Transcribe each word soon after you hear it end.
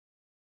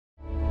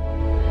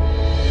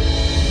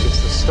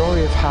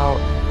how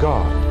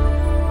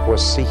God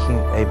was seeking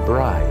a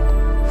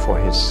bride for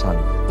his son.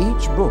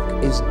 Each book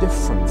is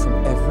different from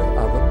every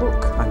other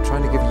book. I'm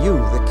trying to give you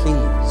the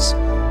keys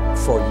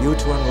for you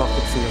to unlock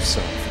it for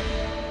yourself.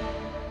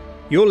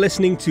 You're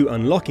listening to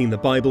Unlocking the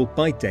Bible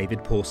by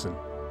David Pawson.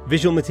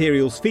 Visual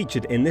materials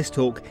featured in this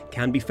talk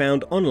can be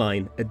found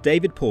online at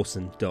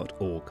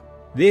davidpawson.org.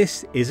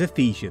 This is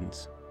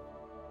Ephesians.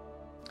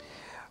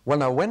 Well,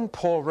 now, when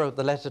Paul wrote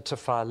the letter to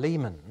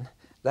Philemon,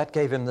 that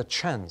gave him the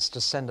chance to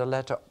send a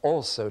letter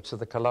also to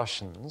the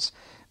Colossians.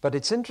 But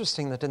it's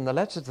interesting that in the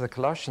letter to the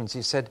Colossians,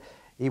 he said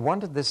he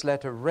wanted this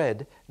letter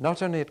read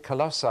not only at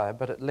Colossae,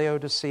 but at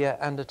Laodicea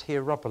and at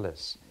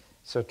Hierapolis.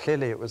 So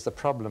clearly it was the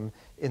problem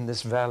in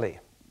this valley.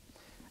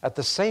 At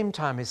the same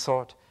time, he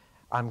thought,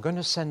 I'm going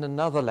to send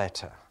another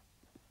letter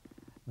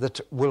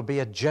that will be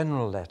a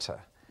general letter.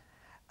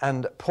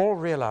 And Paul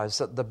realized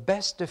that the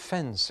best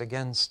defense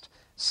against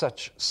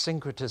such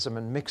syncretism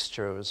and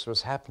mixture as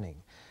was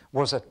happening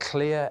was a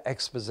clear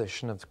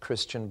exposition of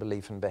Christian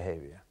belief and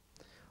behavior.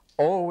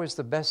 Always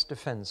the best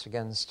defense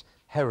against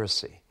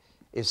heresy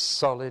is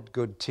solid,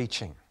 good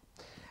teaching.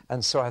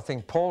 And so I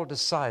think Paul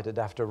decided,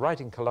 after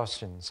writing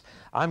Colossians,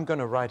 I'm going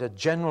to write a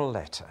general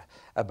letter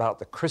about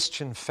the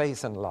Christian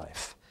faith and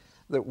life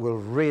that will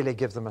really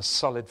give them a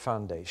solid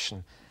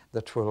foundation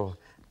that will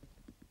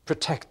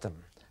protect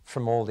them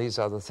from all these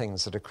other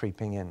things that are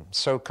creeping in.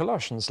 So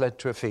Colossians led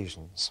to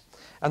Ephesians,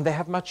 and they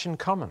have much in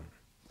common.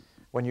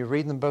 When you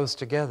read them both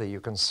together, you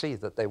can see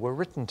that they were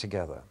written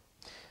together.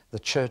 The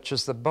church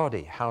is the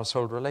body,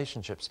 household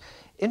relationships.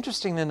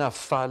 Interestingly enough,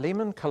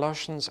 Philemon,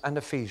 Colossians, and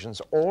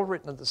Ephesians, all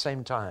written at the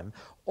same time,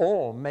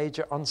 all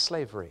major on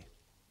slavery,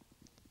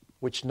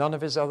 which none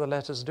of his other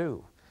letters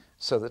do.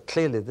 So that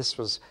clearly this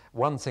was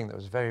one thing that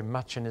was very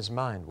much in his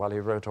mind while he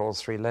wrote all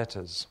three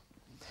letters.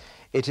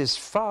 It is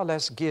far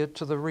less geared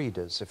to the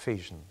readers,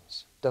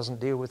 Ephesians. It doesn't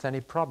deal with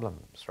any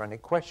problems or any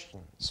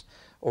questions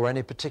or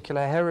any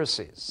particular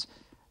heresies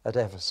at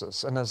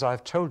Ephesus. And as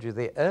I've told you,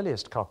 the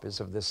earliest copies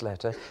of this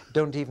letter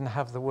don't even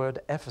have the word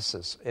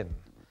Ephesus in.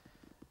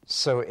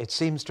 So it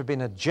seems to have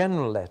been a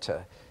general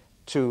letter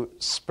to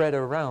spread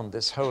around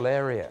this whole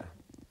area.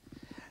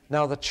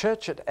 Now, the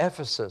church at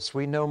Ephesus,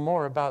 we know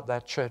more about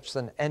that church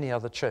than any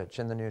other church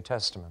in the New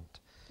Testament.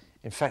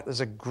 In fact, there's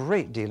a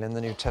great deal in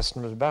the New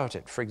Testament about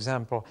it. For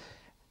example,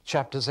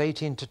 chapters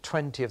 18 to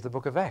 20 of the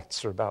book of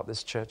Acts are about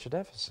this church at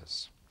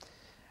Ephesus.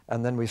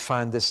 And then we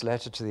find this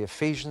letter to the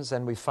Ephesians,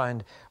 then we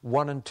find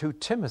 1 and 2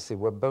 Timothy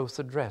were both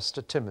addressed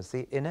to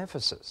Timothy in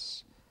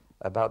Ephesus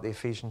about the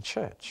Ephesian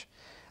church.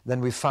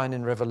 Then we find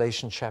in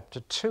Revelation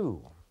chapter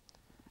 2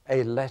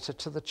 a letter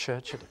to the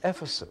church at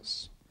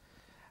Ephesus.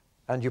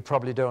 And you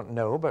probably don't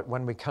know, but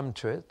when we come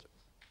to it,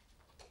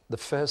 the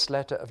first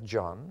letter of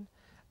John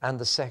and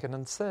the second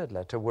and third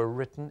letter were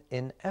written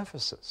in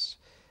Ephesus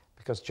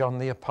because John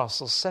the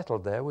Apostle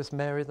settled there with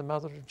Mary, the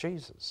mother of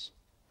Jesus.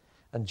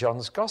 And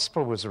John's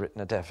Gospel was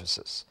written at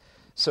Ephesus.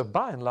 So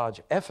by and large,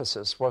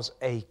 Ephesus was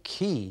a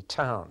key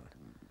town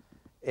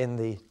in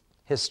the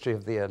history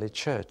of the early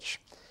church.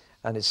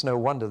 And it's no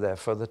wonder,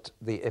 therefore, that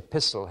the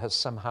epistle has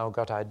somehow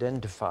got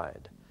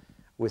identified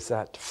with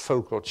that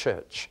focal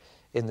church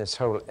in this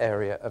whole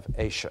area of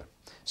Asia.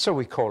 So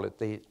we call it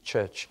the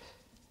church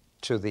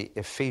to the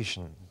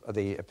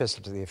the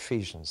epistle to the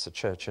Ephesians, the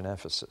church in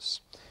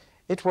Ephesus.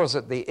 It was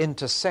at the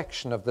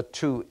intersection of the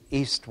two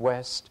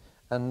east-west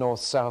and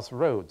north-south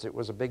roads. It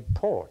was a big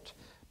port,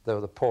 though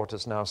the port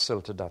is now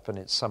silted up and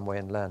it's somewhere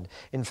inland.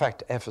 In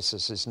fact,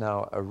 Ephesus is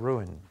now a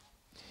ruin.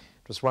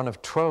 It was one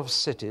of 12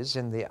 cities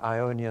in the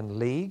Ionian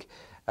League,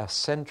 a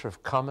center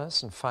of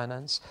commerce and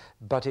finance,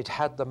 but it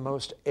had the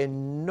most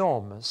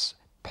enormous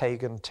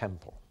pagan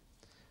temple,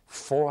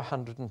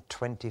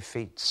 420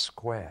 feet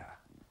square.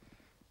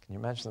 Can you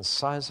imagine the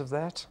size of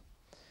that?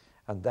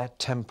 And that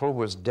temple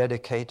was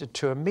dedicated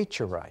to a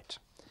meteorite,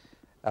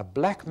 a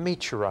black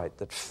meteorite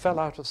that fell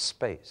out of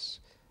space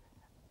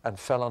and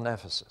fell on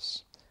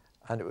Ephesus.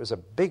 And it was a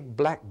big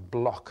black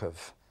block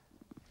of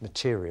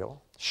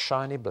material,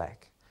 shiny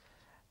black,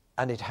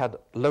 and it had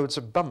loads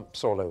of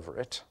bumps all over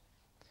it.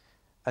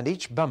 And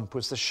each bump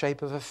was the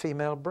shape of a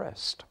female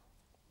breast.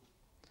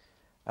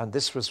 And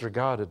this was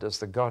regarded as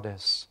the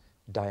goddess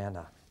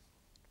Diana.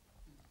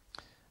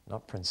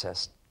 Not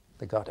princess,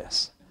 the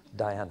goddess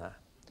Diana.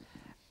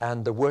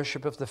 And the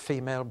worship of the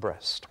female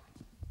breast.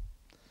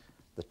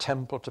 The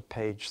temple to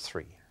page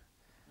 3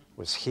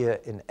 was here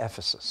in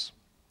Ephesus.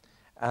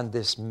 And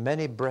this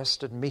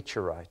many-breasted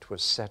meteorite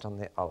was set on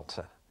the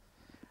altar.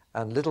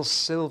 And little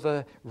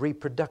silver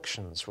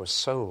reproductions were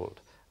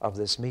sold of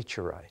this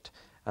meteorite.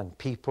 And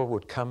people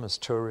would come as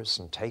tourists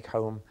and take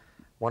home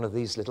one of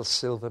these little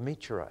silver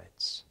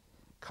meteorites,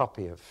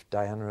 copy of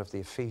Diana of the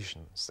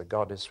Ephesians, the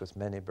goddess with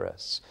many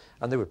breasts.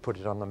 And they would put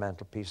it on the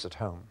mantelpiece at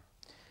home.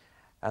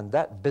 And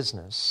that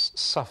business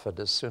suffered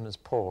as soon as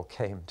Paul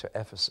came to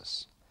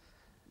Ephesus.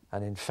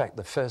 And in fact,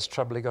 the first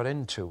trouble he got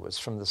into was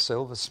from the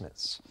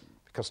silversmiths,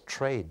 because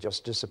trade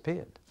just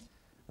disappeared.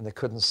 And they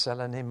couldn't sell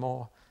any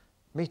more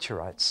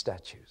meteorite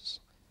statues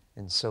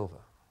in silver.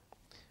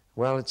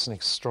 Well, it's an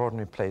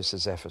extraordinary place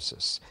as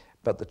Ephesus.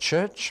 But the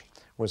church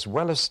was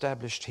well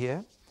established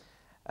here.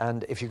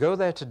 And if you go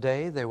there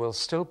today, they will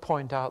still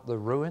point out the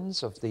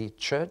ruins of the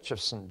church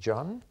of St.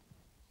 John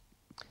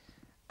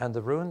and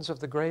the ruins of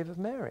the grave of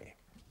Mary.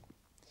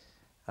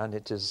 And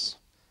it is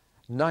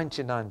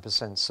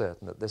 99%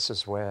 certain that this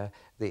is where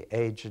the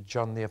aged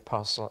John the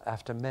Apostle,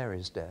 after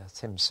Mary's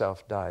death,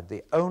 himself died.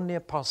 The only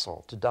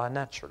apostle to die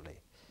naturally.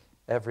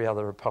 Every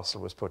other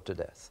apostle was put to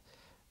death.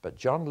 But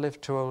John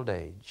lived to old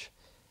age.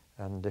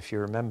 And if you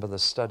remember the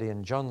study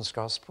in John's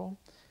Gospel,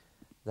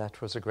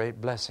 that was a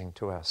great blessing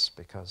to us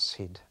because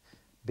he'd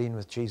been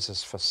with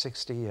Jesus for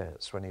 60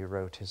 years when he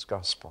wrote his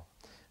Gospel.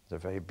 It's a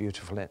very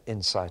beautiful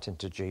insight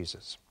into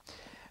Jesus.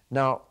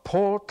 Now,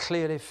 Paul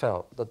clearly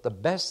felt that the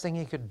best thing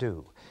he could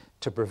do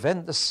to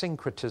prevent the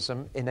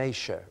syncretism in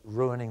Asia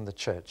ruining the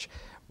church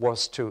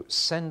was to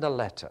send a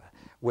letter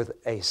with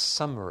a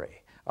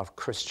summary of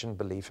Christian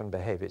belief and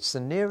behavior. It's the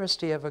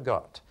nearest he ever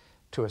got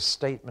to a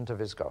statement of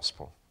his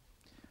gospel.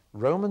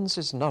 Romans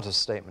is not a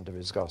statement of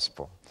his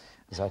gospel,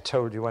 as I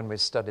told you when we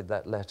studied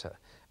that letter.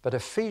 But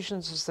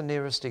Ephesians is the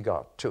nearest he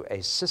got to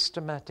a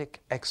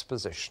systematic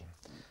exposition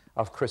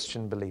of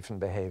Christian belief and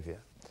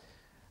behavior.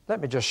 Let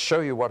me just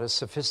show you what a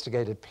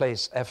sophisticated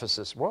place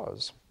Ephesus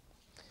was.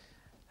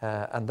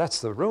 And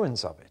that's the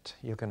ruins of it.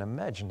 You can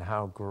imagine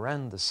how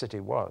grand the city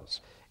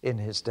was in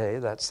his day.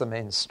 That's the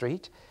main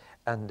street.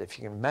 And if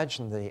you can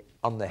imagine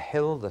on the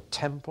hill, the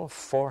temple,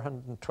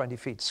 420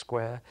 feet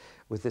square,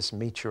 with this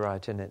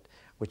meteorite in it,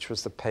 which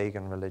was the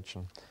pagan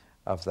religion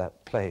of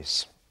that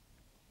place.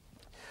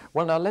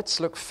 Well, now let's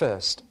look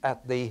first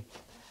at the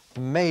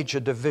major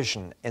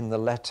division in the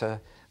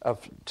letter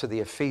to the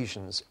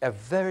Ephesians, a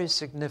very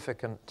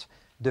significant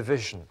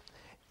division.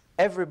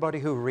 Everybody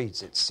who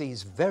reads it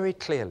sees very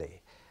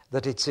clearly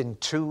that it's in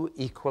two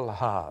equal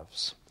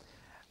halves,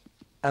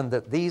 and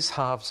that these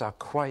halves are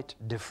quite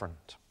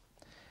different.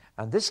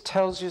 And this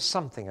tells you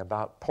something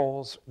about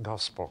Paul's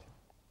gospel.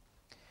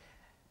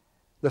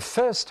 The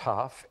first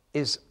half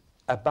is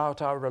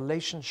about our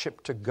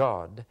relationship to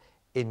God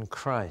in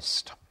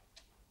Christ.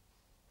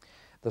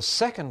 The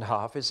second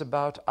half is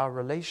about our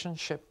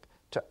relationship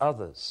to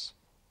others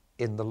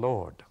in the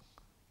Lord.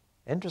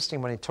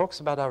 Interesting, when he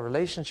talks about our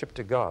relationship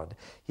to God,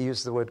 he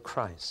used the word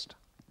Christ.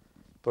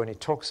 But when he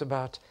talks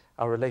about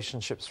our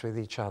relationships with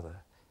each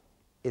other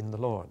in the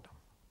Lord,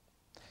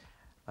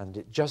 and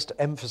it just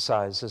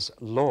emphasizes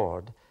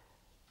Lord,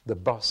 the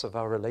boss of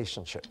our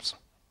relationships.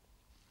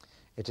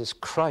 It is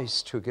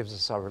Christ who gives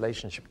us our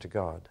relationship to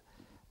God,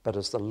 but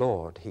as the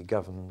Lord, he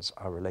governs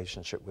our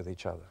relationship with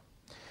each other.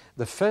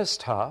 The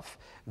first half,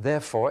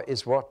 therefore,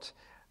 is what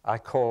I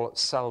call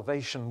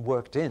salvation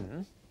worked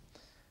in,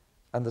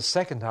 and the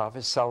second half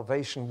is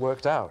salvation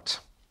worked out.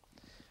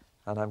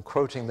 And I'm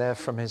quoting there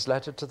from his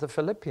letter to the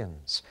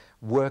Philippians.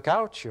 Work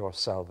out your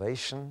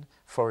salvation,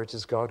 for it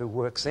is God who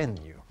works in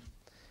you.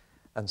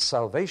 And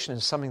salvation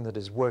is something that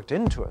is worked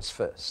into us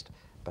first,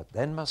 but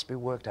then must be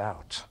worked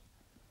out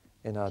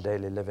in our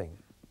daily living.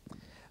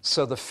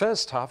 So the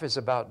first half is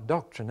about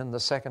doctrine and the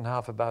second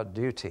half about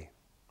duty.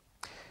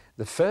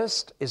 The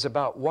first is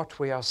about what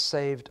we are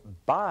saved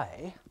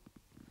by,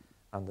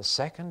 and the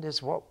second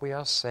is what we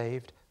are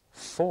saved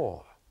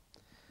for.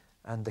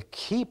 And the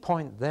key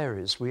point there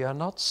is we are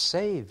not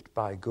saved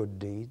by good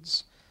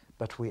deeds,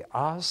 but we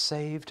are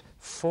saved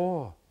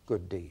for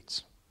good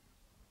deeds.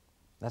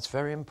 That's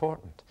very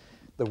important.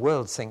 The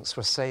world thinks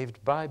we're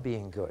saved by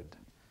being good.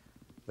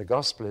 The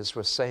gospel is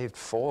we're saved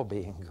for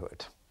being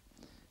good.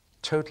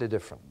 Totally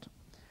different.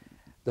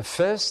 The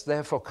first,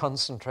 therefore,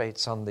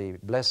 concentrates on the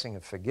blessing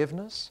of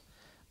forgiveness.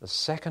 The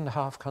second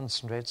half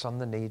concentrates on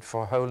the need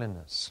for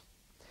holiness.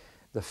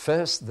 The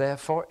first,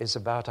 therefore, is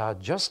about our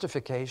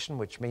justification,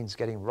 which means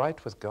getting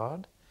right with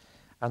God,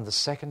 and the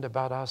second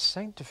about our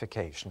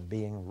sanctification,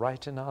 being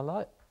right in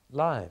our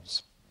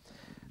lives.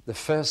 The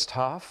first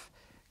half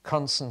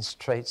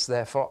concentrates,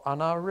 therefore,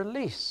 on our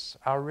release,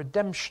 our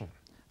redemption,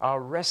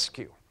 our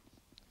rescue.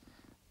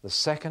 The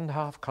second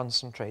half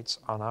concentrates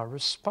on our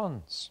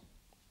response.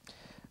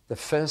 The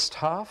first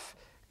half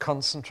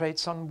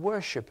concentrates on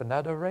worship and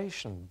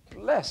adoration.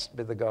 Blessed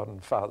be the God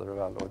and Father of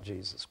our Lord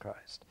Jesus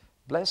Christ.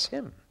 Bless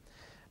him.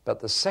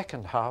 But the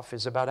second half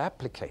is about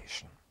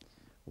application,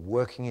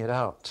 working it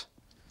out.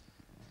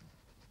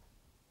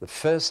 The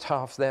first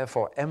half,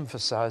 therefore,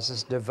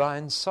 emphasizes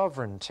divine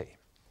sovereignty.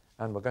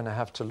 And we're going to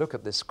have to look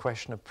at this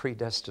question of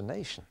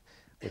predestination,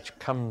 which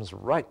comes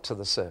right to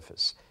the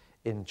surface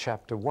in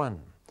chapter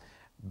 1.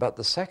 But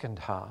the second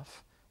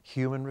half,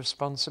 human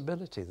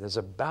responsibility. There's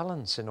a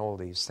balance in all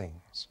these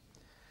things.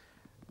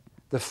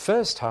 The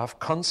first half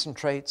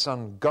concentrates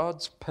on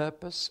God's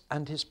purpose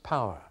and his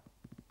power.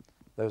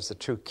 Those are the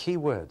two key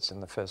words in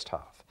the first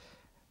half.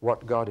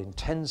 What God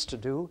intends to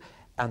do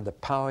and the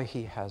power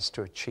he has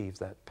to achieve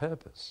that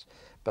purpose.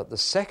 But the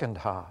second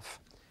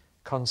half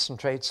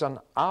concentrates on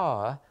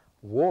our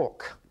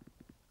walk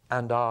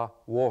and our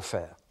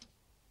warfare.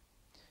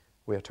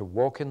 We are to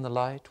walk in the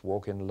light,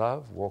 walk in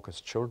love, walk as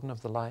children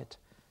of the light,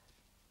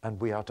 and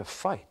we are to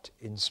fight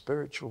in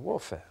spiritual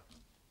warfare.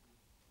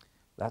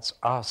 That's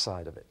our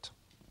side of it.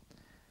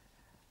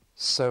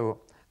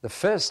 So The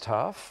first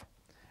half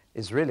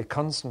is really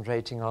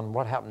concentrating on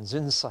what happens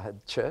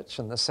inside church,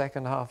 and the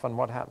second half on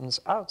what happens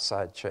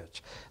outside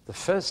church. The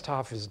first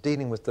half is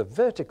dealing with the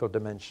vertical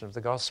dimension of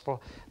the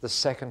gospel. The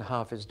second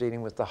half is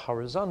dealing with the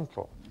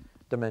horizontal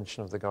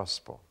dimension of the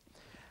gospel.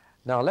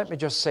 Now, let me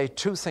just say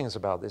two things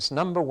about this.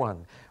 Number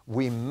one,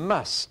 we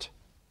must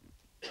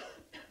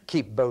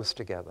keep both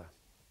together.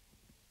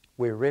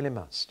 We really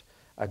must.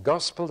 A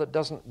gospel that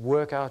doesn't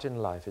work out in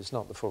life is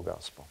not the full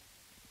gospel.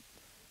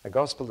 A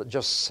gospel that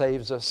just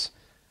saves us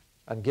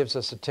and gives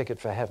us a ticket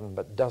for heaven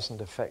but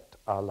doesn't affect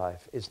our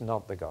life is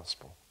not the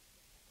gospel.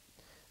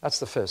 That's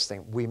the first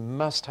thing. We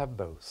must have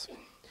both.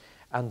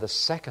 And the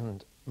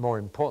second, more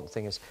important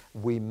thing is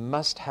we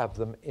must have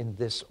them in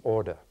this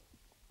order.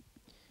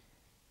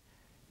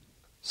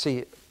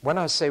 See, when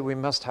I say we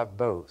must have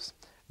both,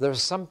 there are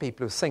some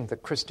people who think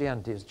that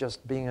Christianity is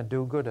just being a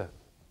do-gooder.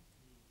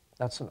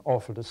 That's an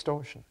awful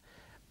distortion.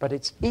 But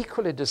it's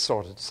equally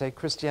distorted to say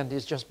Christianity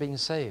is just being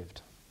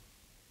saved.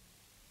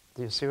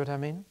 Do you see what I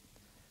mean?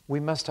 We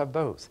must have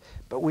both.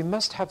 But we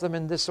must have them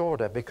in this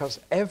order because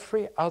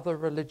every other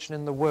religion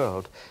in the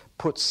world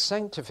puts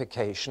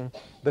sanctification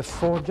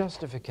before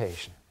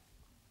justification.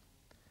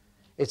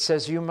 It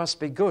says you must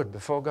be good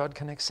before God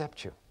can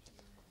accept you.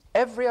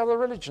 Every other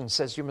religion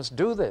says you must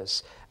do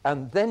this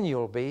and then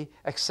you'll be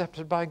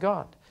accepted by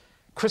God.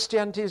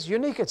 Christianity is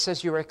unique. It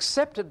says you're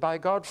accepted by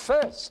God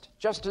first,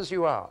 just as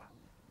you are,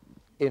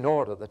 in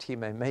order that he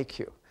may make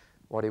you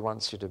what he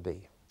wants you to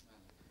be.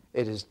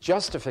 It is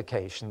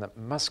justification that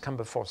must come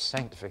before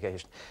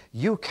sanctification.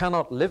 You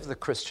cannot live the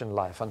Christian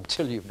life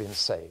until you've been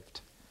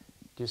saved.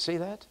 Do you see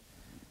that?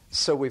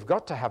 So we've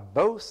got to have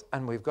both,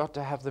 and we've got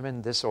to have them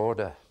in this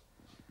order.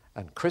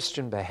 And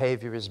Christian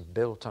behavior is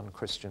built on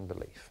Christian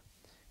belief.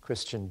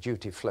 Christian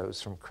duty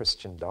flows from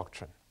Christian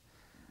doctrine.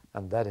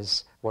 And that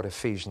is what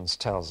Ephesians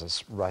tells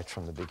us right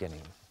from the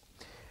beginning.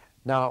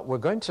 Now, we're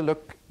going to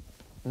look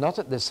not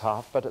at this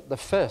half, but at the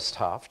first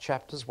half,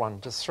 chapters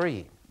 1 to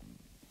 3.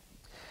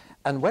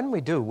 And when we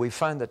do, we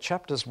find that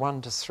chapters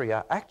 1 to 3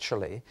 are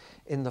actually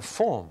in the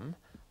form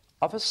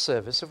of a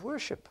service of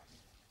worship.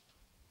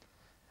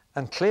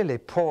 And clearly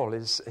Paul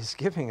is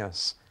giving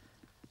us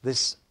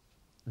this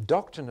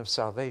doctrine of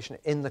salvation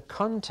in the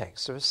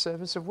context of a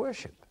service of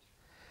worship.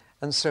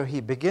 And so he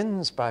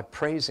begins by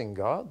praising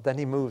God, then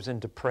he moves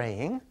into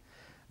praying,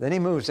 then he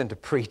moves into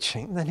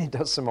preaching, then he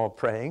does some more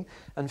praying,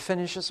 and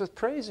finishes with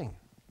praising.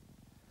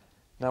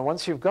 Now,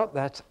 once you've got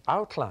that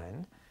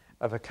outline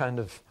of a kind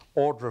of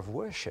order of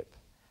worship,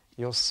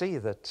 you'll see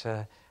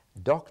that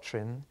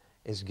doctrine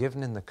is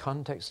given in the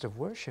context of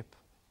worship.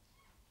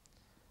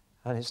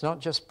 And it's not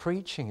just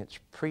preaching, it's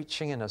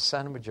preaching in a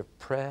sandwich of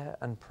prayer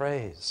and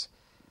praise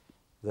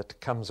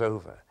that comes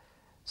over.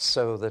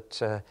 So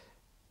that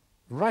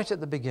right at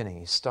the beginning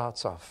he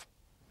starts off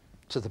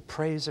to the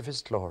praise of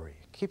his glory.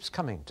 It keeps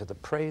coming to the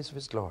praise of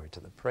his glory, to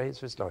the praise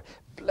of his glory.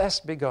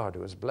 Blessed be God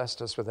who has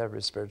blessed us with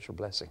every spiritual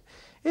blessing.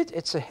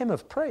 It's a hymn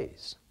of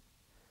praise.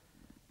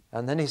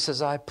 And then he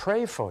says, I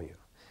pray for you.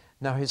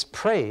 Now his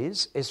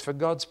praise is for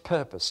God's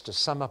purpose, to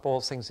sum up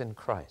all things in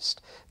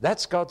Christ.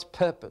 That's God's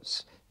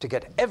purpose, to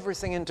get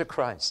everything into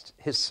Christ,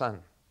 his Son.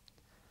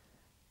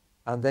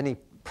 And then he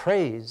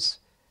prays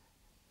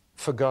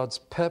for God's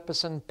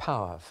purpose and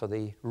power for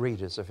the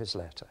readers of his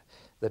letter,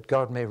 that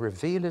God may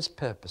reveal his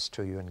purpose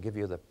to you and give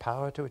you the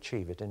power to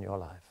achieve it in your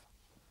life.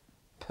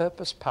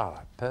 Purpose,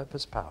 power,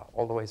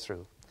 all the way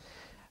through.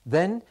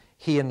 Then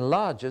he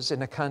enlarges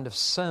in a kind of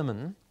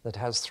sermon that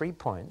has 3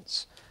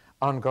 points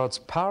on God's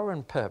power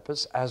and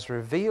purpose as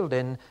revealed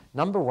in,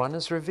 number one,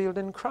 as revealed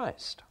in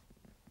Christ.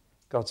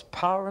 God's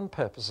power and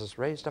purpose has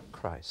raised up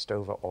Christ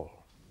over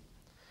all.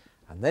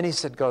 And then he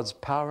said God's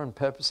power and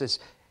purpose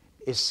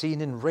is seen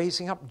in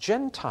raising up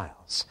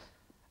Gentiles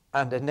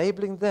and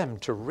enabling them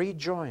to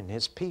rejoin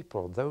his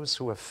people. Those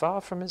who are far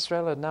from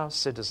Israel are now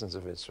citizens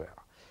of Israel.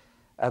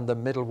 And the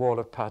middle wall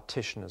of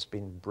partition has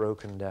been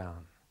broken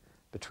down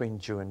between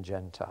Jew and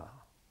Gentile.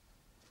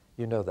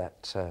 You know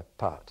that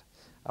part.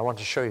 I want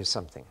to show you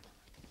something.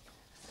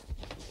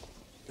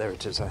 There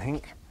it is, I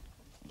think.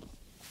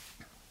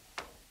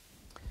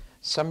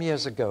 Some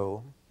years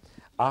ago,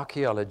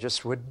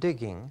 archaeologists were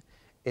digging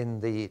in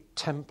the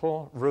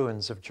temple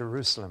ruins of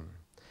Jerusalem,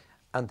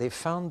 and they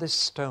found this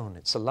stone.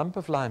 It's a lump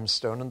of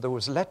limestone, and there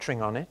was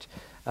lettering on it,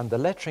 and the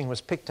lettering was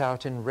picked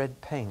out in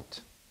red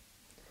paint.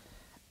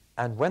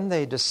 And when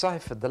they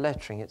deciphered the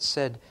lettering, it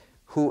said,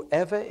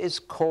 whoever is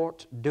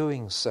caught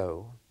doing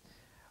so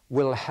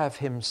will have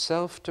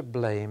himself to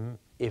blame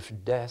if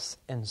death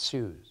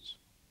ensues.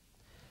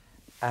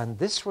 And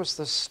this was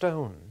the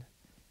stone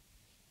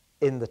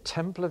in the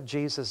temple of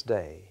Jesus'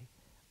 day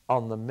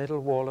on the middle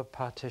wall of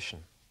partition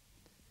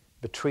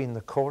between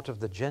the court of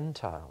the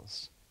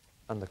Gentiles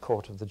and the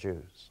court of the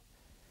Jews.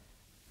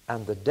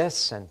 And the death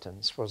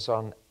sentence was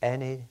on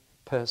any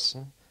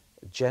person,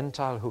 a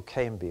Gentile who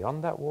came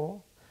beyond that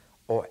wall,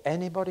 or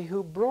anybody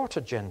who brought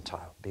a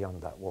Gentile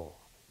beyond that wall.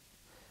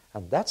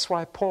 And that's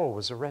why Paul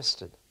was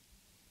arrested.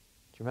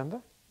 Do you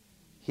remember?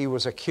 He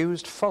was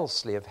accused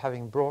falsely of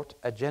having brought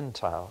a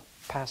Gentile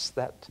past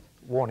that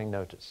warning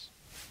notice.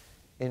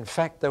 In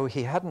fact, though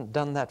he hadn't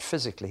done that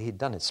physically, he'd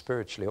done it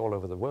spiritually all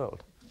over the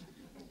world.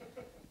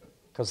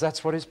 Because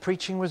that's what his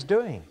preaching was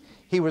doing.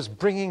 He was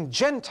bringing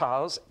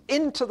Gentiles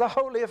into the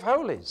Holy of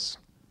Holies.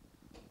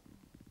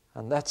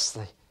 And that's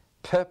the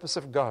purpose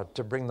of God,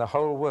 to bring the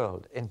whole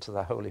world into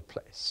the holy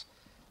place.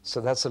 So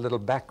that's a little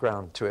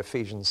background to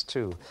Ephesians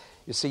 2.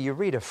 You see, you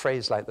read a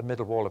phrase like the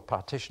middle wall of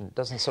partition, it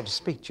doesn't sort of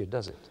speak to you,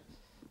 does it?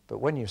 But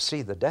when you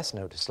see the death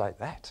notice like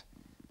that,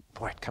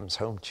 boy, it comes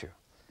home to you.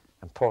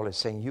 And Paul is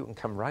saying you can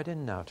come right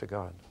in now to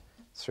God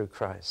through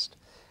Christ.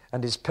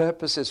 And his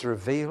purpose is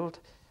revealed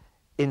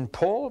in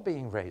Paul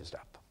being raised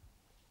up.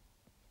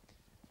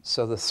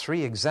 So the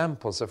three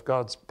examples of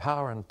God's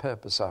power and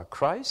purpose are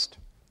Christ,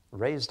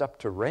 raised up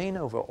to reign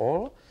over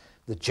all,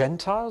 the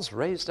Gentiles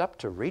raised up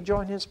to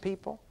rejoin his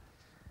people,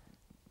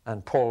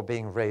 and Paul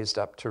being raised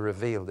up to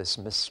reveal this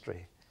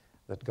mystery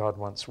that God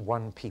wants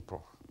one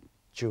people,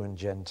 Jew and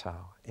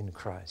Gentile, in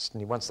Christ.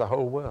 And he wants the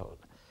whole world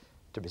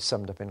to be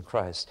summed up in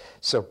Christ.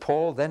 So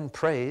Paul then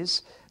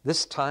prays,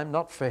 this time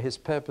not for his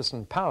purpose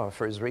and power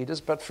for his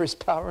readers, but for his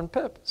power and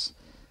purpose,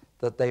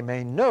 that they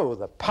may know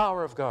the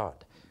power of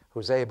God, who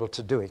is able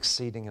to do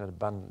exceeding and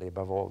abundantly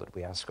above all that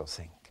we ask or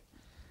think.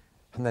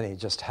 And then he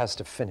just has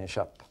to finish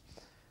up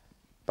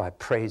by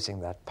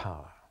praising that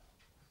power,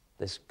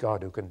 this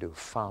God who can do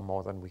far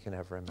more than we can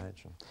ever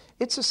imagine.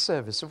 It's a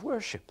service of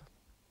worship.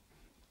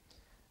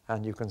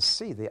 And you can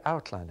see the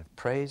outline of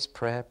praise,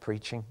 prayer,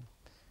 preaching,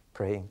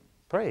 praying,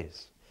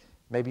 praise.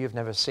 Maybe you've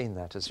never seen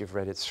that as you've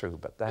read it through,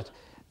 but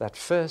that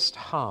first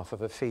half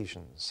of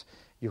Ephesians,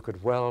 you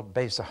could well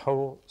base a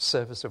whole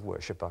service of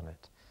worship on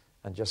it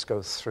and just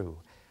go through.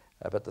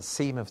 But the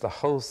theme of the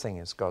whole thing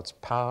is God's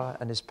power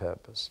and his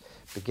purpose.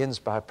 Begins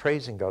by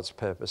praising God's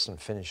purpose and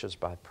finishes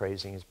by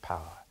praising his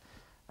power.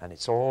 And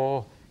it's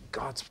all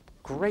God's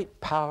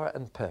great power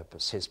and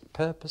purpose,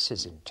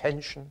 his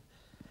intention,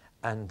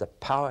 and the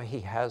power he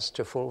has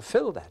to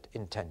fulfill that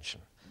intention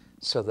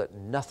so that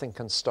nothing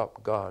can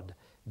stop God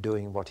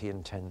doing what he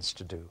intends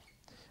to do.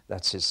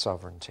 That's his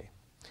sovereignty.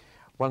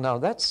 Well, now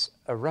that's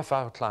a rough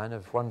outline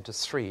of 1 to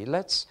 3.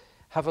 Let's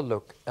have a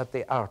look at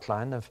the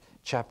outline of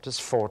chapters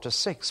 4 to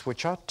 6,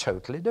 which are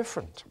totally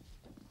different.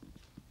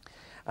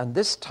 And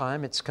this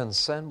time it's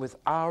concerned with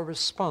our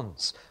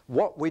response,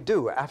 what we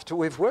do after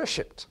we've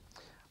worshipped,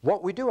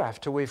 what we do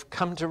after we've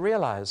come to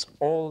realize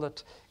all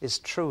that is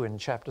true in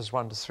chapters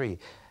 1 to 3,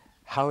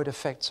 how it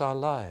affects our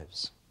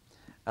lives.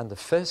 And the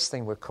first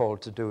thing we're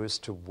called to do is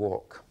to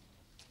walk.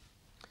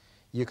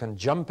 You can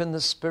jump in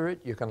the Spirit,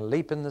 you can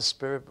leap in the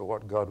Spirit, but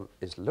what God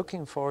is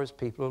looking for is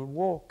people who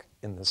walk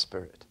in the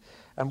Spirit.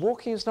 And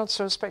walking is not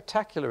so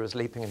spectacular as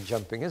leaping and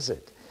jumping, is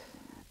it?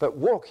 But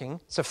walking,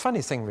 it's a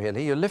funny thing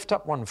really. You lift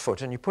up one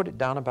foot and you put it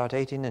down about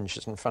 18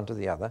 inches in front of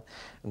the other,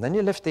 and then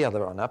you lift the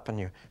other one up and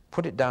you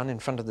put it down in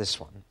front of this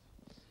one.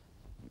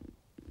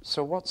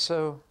 So what's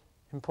so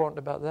important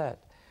about that?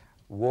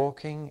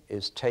 Walking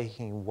is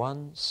taking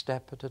one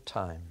step at a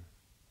time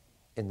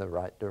in the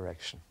right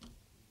direction.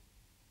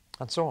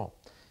 That's all.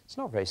 It's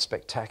not very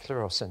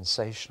spectacular or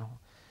sensational,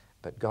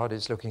 but God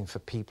is looking for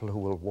people who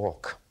will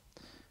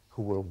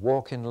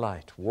walk in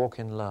light, walk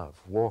in love,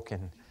 walk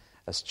in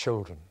as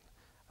children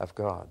of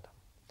God.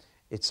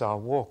 It's our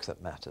walk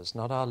that matters,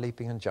 not our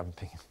leaping and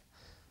jumping.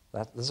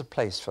 There's a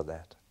place for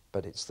that,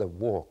 but it's the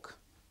walk,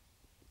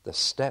 the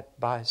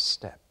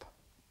step-by-step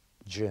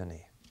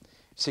journey.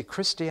 See,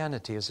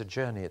 Christianity is a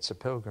journey, it's a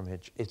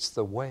pilgrimage, it's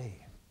the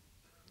way.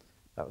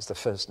 That was the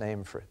first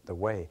name for it, the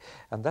way.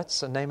 And that's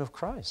the name of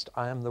Christ,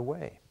 I am the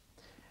way.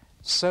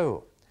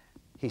 So,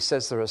 he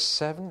says there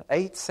are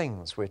 8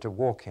 things we're to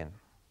walk in.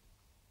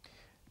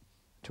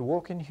 To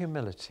walk in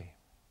humility,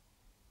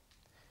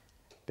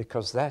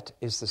 because that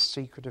is the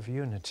secret of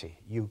unity.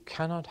 You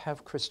cannot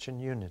have Christian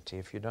unity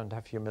if you don't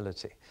have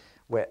humility.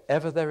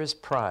 Wherever there is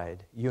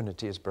pride,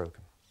 unity is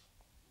broken.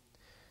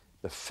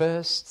 The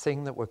first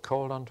thing that we're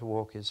called on to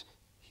walk is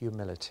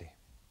humility.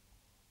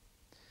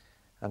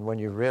 And when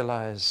you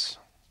realize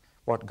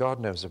what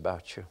God knows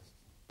about you,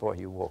 boy,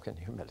 you walk in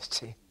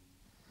humility.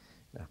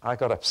 Now, I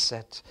got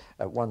upset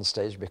at one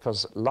stage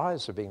because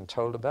lies were being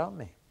told about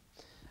me.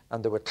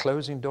 And there were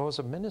closing doors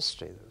of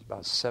ministry. That was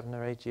about 7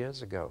 or 8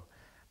 years ago.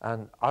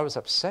 And I was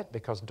upset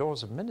because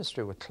doors of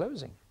ministry were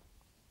closing.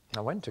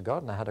 I went to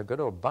God and I had a good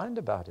old bind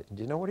about it. And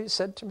do you know what he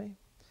said to me?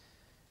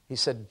 He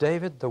said,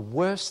 David, the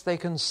worst they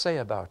can say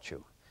about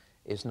you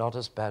is not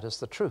as bad as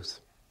the truth.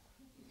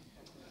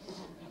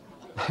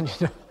 And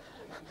you know,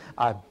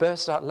 I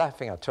burst out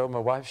laughing. I told my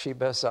wife, she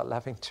burst out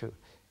laughing too.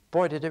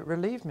 Boy, did it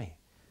relieve me.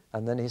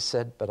 And then he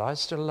said, but I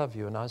still love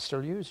you and I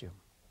still use you.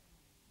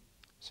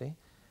 See?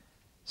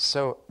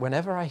 So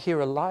whenever I hear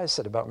a lie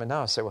said about me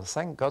now, I say, well,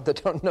 thank God they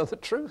don't know the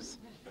truth.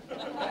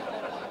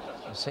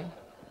 You see?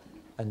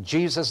 And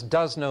Jesus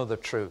does know the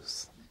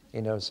truth. He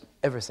knows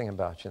everything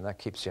about you, and that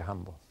keeps you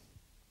humble.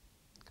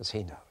 Because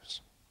he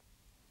knows.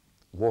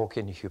 Walk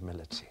in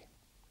humility.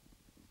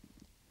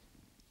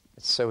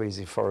 It's so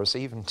easy for us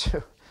even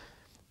to...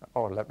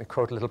 let me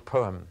quote a little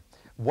poem.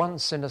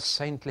 Once in a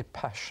saintly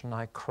passion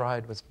I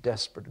cried with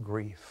desperate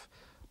grief,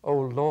 O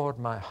Lord,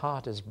 my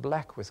heart is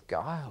black with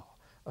guile.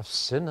 of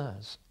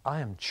sinners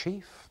I am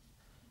chief.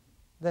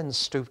 Then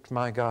stooped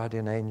my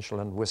guardian angel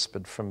and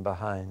whispered from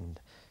behind,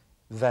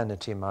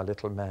 vanity, my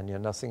little man, you're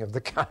nothing of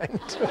the kind.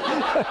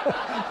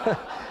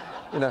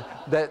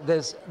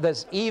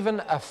 There's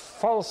even a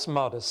false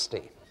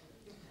modesty.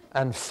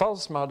 And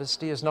false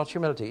modesty is not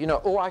humility.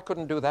 I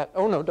couldn't do that.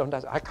 Oh, no, don't.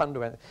 I can't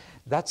do anything.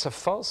 That's a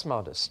false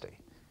modesty.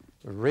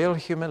 Real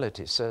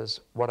humility says,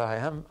 what I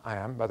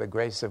am by the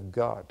grace of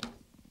God.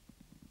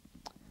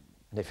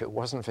 And if it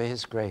wasn't for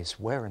his grace,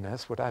 where on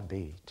earth would I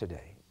be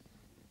today?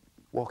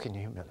 Walk in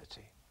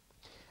humility.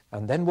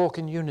 And then walk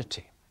in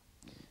unity.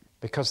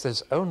 Because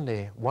there's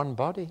only one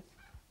body.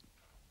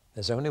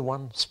 There's only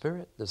one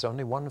Spirit. There's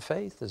only one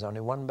faith. There's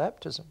only one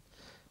baptism.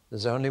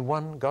 There's only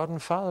one God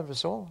and Father of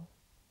us all.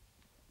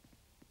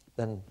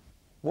 Then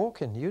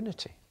walk in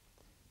unity.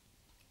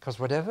 Because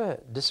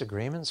whatever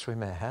disagreements we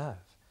may have,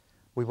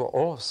 we were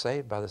all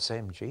saved by the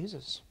same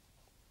Jesus.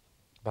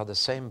 By the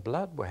same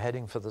blood. We're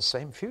heading for the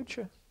same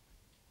future.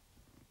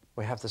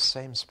 We have the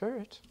same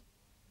Spirit.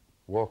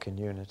 Walk in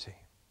unity.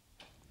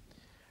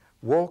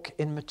 Walk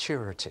in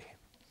maturity.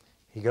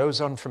 He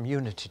goes on from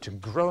unity to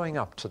growing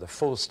up to the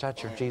full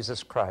stature of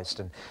Jesus Christ.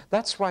 And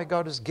that's why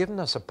God has given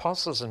us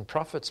apostles and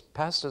prophets,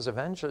 pastors,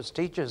 evangelists,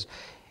 teachers.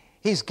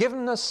 He's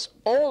given us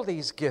all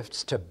these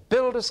gifts to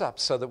build us up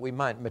so that we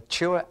might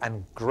mature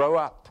and grow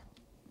up.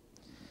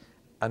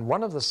 And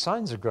one of the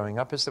signs of growing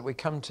up is that we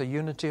come to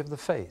unity of the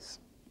faith.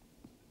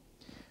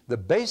 The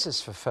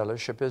basis for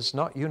fellowship is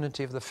not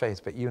unity of the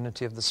faith, but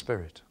unity of the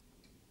Spirit,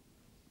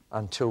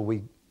 until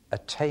we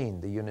attain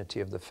the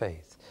unity of the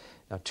faith.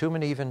 Now, too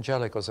many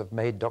evangelicals have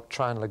made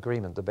doctrinal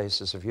agreement the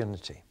basis of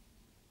unity,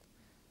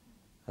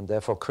 and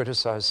therefore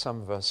criticize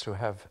some of us who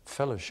have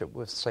fellowship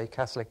with, say,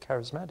 Catholic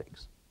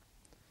charismatics.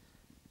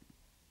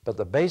 But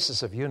the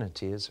basis of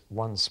unity is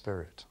one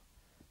Spirit.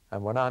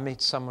 And when I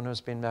meet someone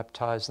who's been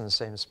baptized in the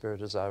same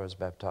Spirit as I was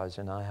baptized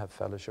in, I have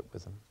fellowship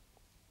with them.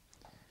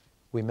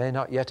 We may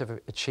not yet have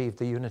achieved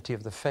the unity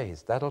of the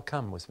faith. That'll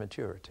come with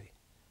maturity.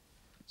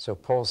 So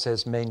Paul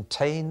says,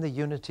 maintain the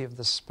unity of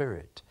the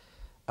Spirit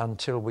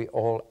until we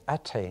all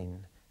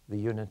attain the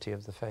unity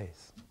of the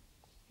faith.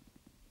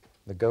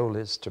 The goal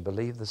is to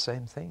believe the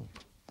same thing.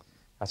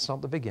 That's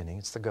not the beginning,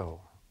 it's the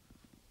goal.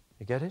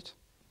 You get it?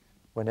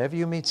 Whenever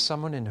you meet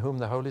someone in whom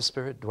the Holy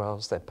Spirit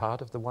dwells, they're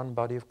part of the one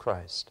body of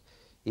Christ.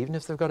 Even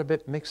if they've got a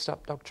bit mixed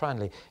up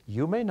doctrinally,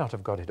 you may not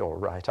have got it all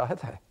right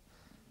either.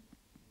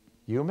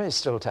 You may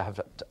still have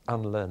to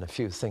unlearn a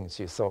few things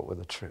you thought were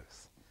the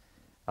truth.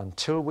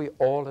 Until we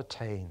all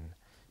attain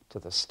to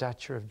the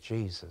stature of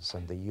Jesus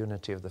and the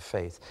unity of the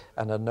faith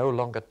and are no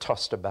longer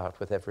tossed about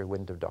with every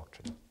wind of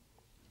doctrine.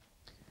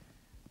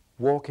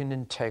 Walk in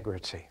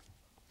integrity.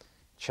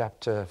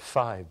 Chapter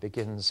 5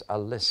 begins a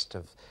list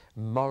of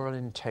moral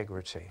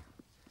integrity.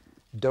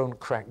 Don't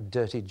crack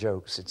dirty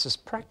jokes. It's as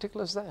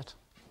practical as that.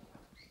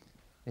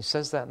 He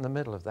says that in the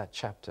middle of that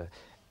chapter.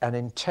 An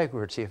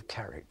integrity of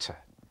character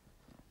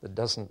that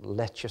doesn't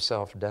let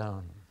yourself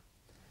down.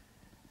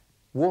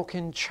 Walk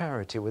in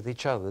charity with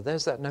each other.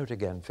 There's that note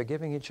again,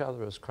 forgiving each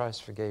other as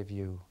Christ forgave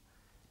you.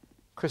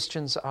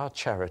 Christians are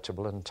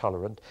charitable and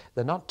tolerant.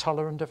 They're not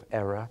tolerant of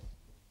error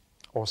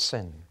or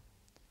sin,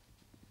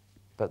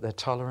 but they're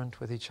tolerant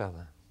with each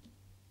other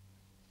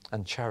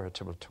and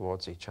charitable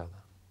towards each other.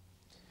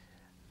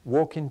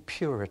 Walk in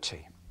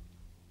purity.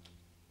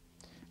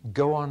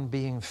 Go on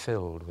being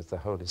filled with the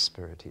Holy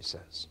Spirit, he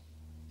says.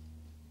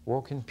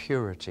 Walk in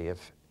purity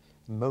of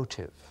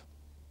motive,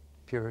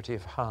 purity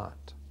of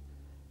heart.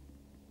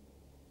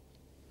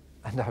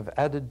 And I've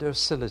added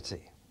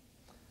docility.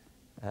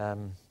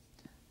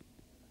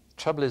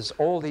 Trouble is,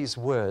 all these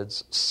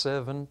words,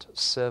 servant,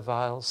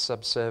 servile,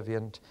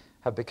 subservient,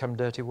 have become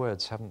dirty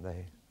words, haven't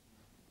they?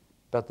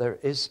 But there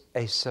is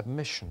a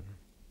submission,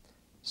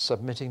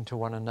 submitting to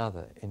one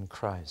another in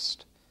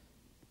Christ,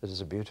 that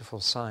is a beautiful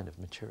sign of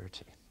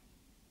maturity.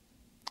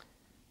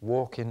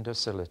 Walk in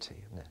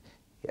docility.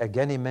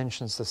 Again, he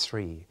mentions the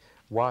three: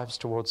 wives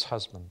towards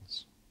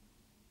husbands,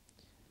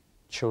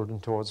 children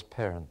towards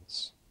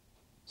parents,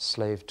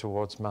 slave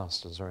towards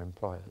masters or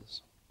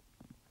employers.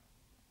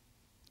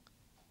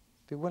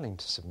 Be willing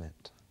to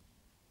submit.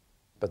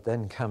 But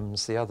then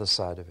comes the other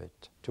side of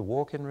it, to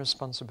walk in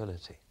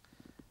responsibility.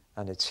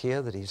 And it's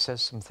here that he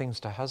says some things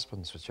to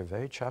husbands which are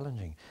very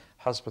challenging.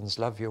 Husbands,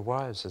 love your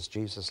wives as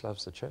Jesus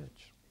loves the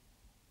church.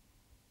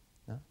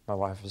 Yeah? My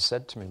wife has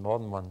said to me more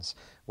than once,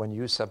 when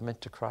you submit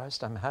to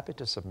Christ, I'm happy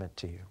to submit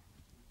to you.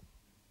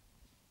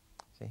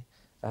 See?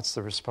 That's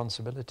the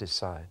responsibility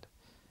side.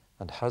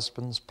 And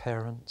husbands,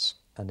 parents,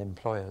 and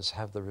employers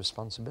have the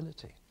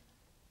responsibility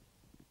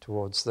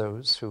towards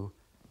those who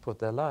put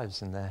their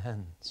lives in their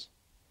hands.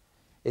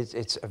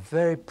 It's a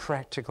very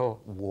practical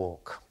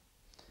walk.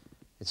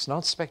 It's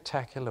not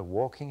spectacular.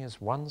 Walking is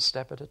one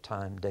step at a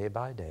time, day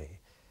by day,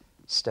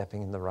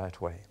 stepping in the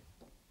right way.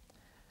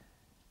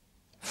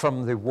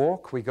 From the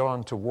walk, we go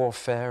on to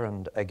warfare,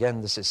 and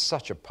again, this is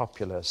such a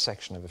popular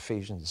section of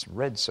Ephesians,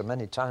 read so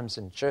many times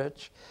in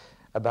church,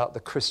 about the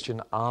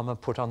Christian armor,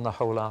 put on the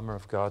whole armor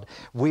of God.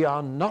 We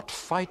are not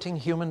fighting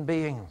human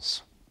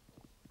beings.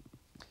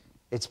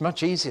 It's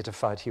much easier to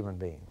fight human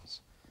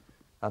beings.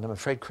 And I'm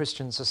afraid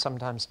Christians are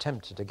sometimes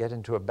tempted to get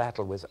into a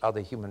battle with other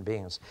human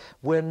beings.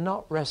 We're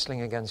not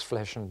wrestling against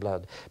flesh and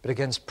blood, but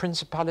against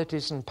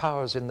principalities and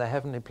powers in the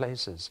heavenly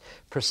places,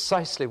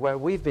 precisely where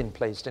we've been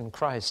placed in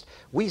Christ.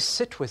 We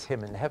sit with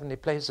him in heavenly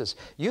places.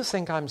 You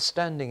think I'm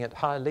standing at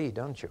High Lee,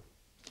 don't you?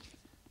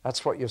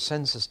 That's what your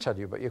senses tell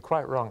you, but you're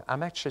quite wrong.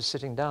 I'm actually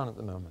sitting down at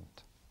the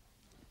moment.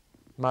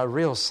 My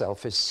real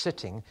self is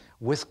sitting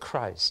with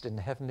Christ in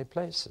heavenly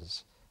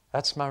places.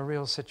 That's my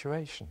real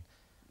situation.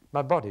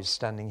 My body's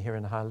standing here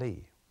in High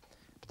Lee.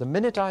 But the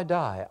minute I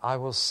die, I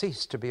will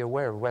cease to be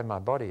aware of where my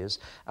body is,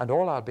 and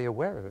all I'll be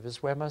aware of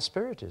is where my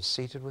spirit is,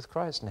 seated with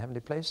Christ in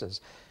heavenly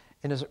places.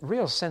 In a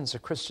real sense, a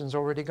Christian's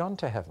already gone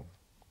to heaven.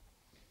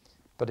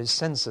 But his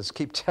senses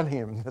keep telling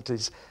him that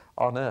he's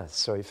on earth,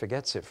 so he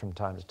forgets it from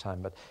time to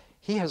time. But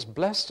he has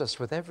blessed us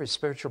with every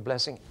spiritual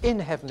blessing in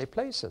heavenly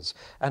places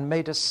and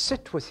made us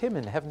sit with him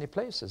in heavenly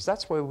places.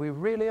 That's where we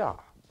really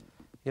are.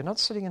 You're not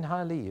sitting in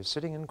High Lee, you're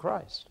sitting in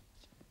Christ.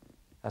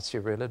 That's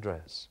your real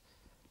address.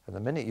 And the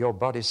minute your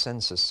body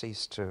senses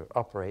cease to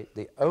operate,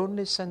 the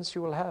only sense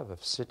you will have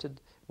of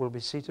seated will be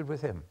seated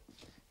with him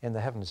in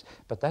the heavens.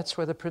 But that's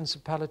where the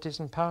principalities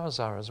and powers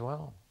are as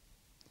well.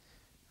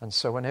 And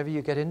so whenever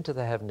you get into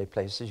the heavenly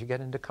places, you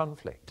get into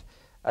conflict.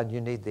 And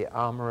you need the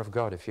armor of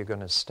God if you're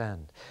going to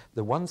stand.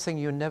 The one thing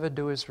you never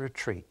do is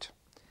retreat.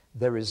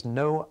 There is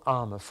no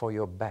armor for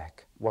your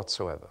back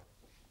whatsoever.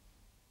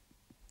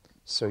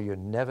 So you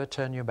never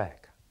turn your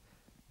back.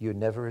 You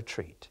never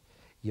retreat.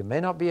 You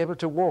may not be able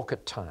to walk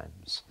at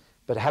times,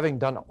 but having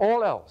done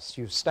all else,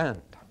 you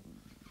stand.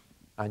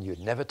 And you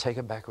never take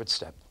a backward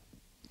step.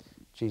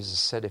 Jesus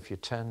said if you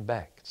turn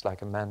back, it's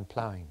like a man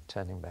plowing,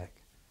 turning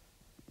back.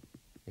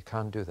 You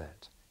can't do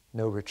that.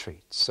 No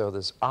retreat. So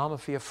there's armor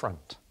for your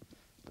front,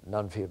 but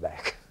none for your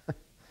back. I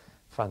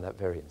find that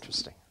very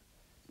interesting.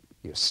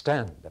 You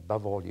stand,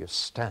 above all you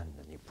stand,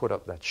 and you put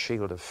up that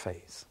shield of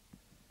faith.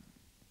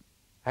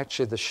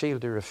 Actually, the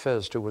shield he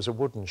refers to was a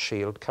wooden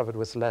shield covered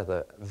with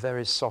leather,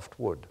 very soft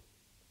wood.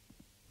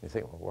 You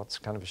think, well, what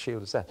kind of a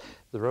shield is that?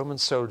 The Roman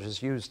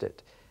soldiers used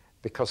it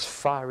because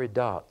fiery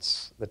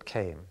darts that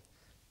came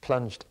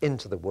plunged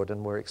into the wood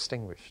and were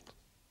extinguished.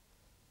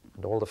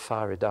 And all the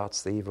fiery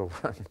darts, the evil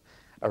one,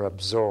 are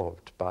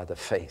absorbed by the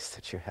faith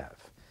that you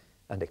have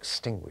and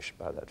extinguished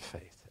by that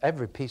faith.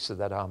 Every piece of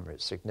that armor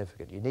is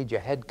significant. You need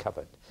your head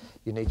covered.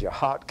 You need your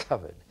heart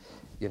covered.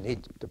 You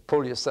need to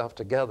pull yourself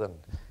together and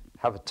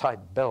have a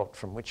tight belt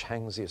from which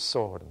hangs your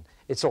sword. And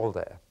it's all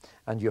there.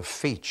 And your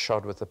feet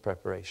shod with the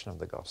preparation of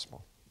the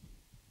gospel.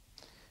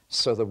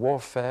 So the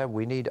warfare,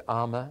 we need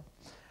armor,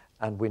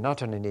 and we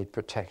not only need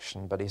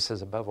protection, but he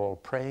says above all,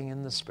 praying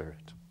in the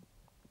Spirit.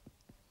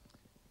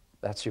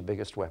 That's your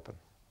biggest weapon.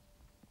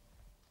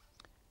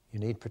 You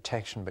need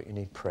protection, but you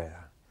need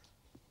prayer.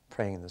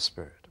 Praying in the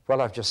Spirit.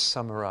 Well, I've just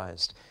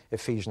summarized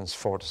Ephesians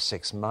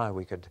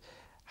 4-6.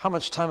 How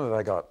much time have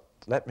I got?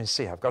 Let me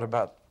see. I've got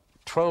about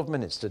 12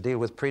 minutes to deal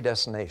with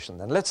predestination.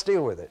 Then let's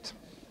deal with it.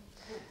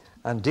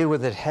 And deal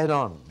with it head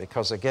on.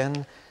 Because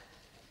again,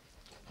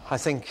 I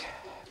think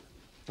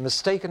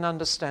mistaken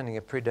understanding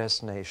of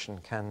predestination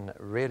can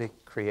really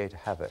create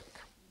havoc.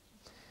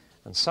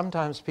 And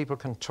sometimes people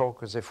can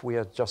talk as if we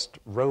are just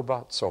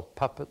robots or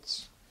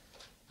puppets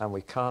and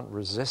we can't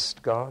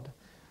resist God.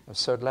 I'm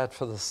so glad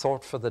for the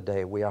thought for the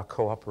day. We are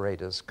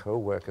cooperators,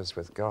 co-workers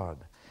with God.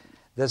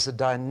 There's a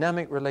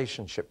dynamic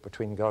relationship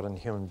between God and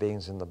human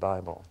beings in the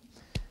Bible.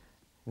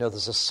 You know,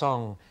 there's a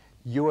song,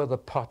 you are the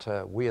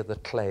potter, we are the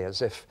clay,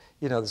 as if,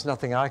 there's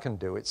nothing I can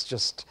do. It's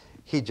just,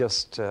 he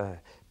just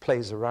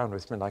plays around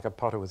with me like a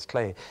potter with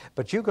clay.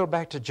 But you go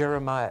back to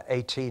Jeremiah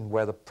 18,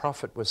 where the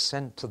prophet was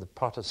sent to the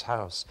potter's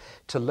house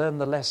to learn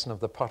the lesson of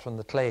the potter and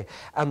the clay.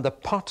 And the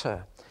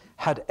potter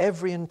had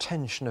every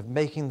intention of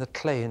making the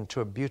clay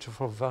into a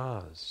beautiful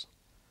vase.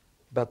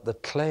 But the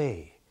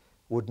clay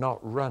would not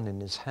run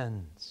in his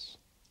hands.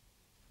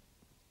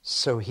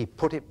 So he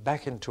put it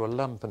back into a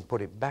lump and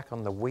put it back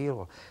on the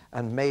wheel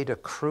and made a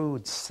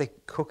crude,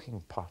 thick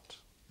cooking pot.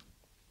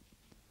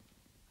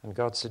 And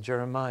God said,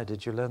 Jeremiah,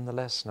 did you learn the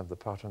lesson of the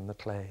potter and the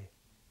clay?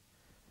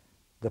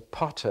 The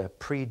potter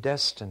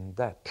predestined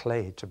that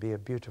clay to be a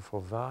beautiful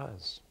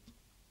vase,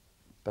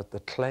 but the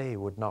clay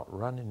would not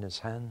run in his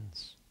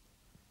hands,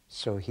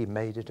 so he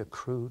made it a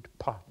crude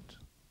pot.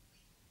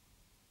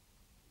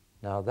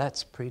 Now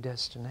that's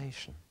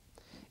predestination.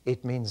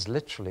 It means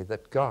literally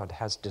that God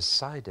has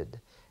decided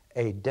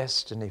a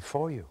destiny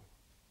for you,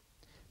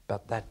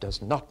 but that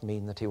does not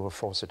mean that he will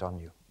force it on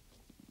you.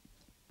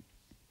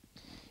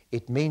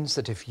 It means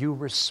that if you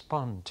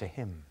respond to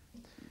him,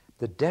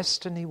 the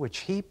destiny which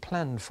he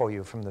planned for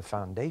you from the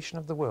foundation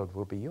of the world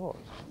will be yours.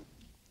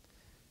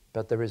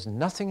 But there is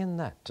nothing in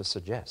that to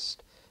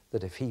suggest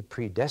that if he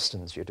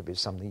predestines you to be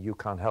something, you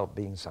can't help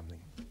being something.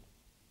 Do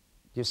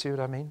you see what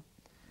I mean?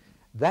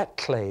 That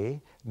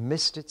clay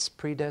missed its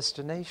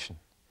predestination.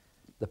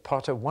 The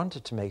potter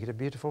wanted to make it a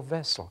beautiful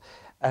vessel.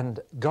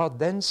 And God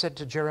then said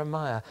to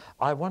Jeremiah,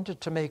 I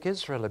wanted to make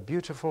Israel a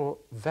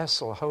beautiful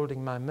vessel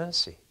holding my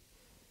mercy.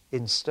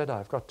 Instead,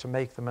 I've got to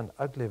make them an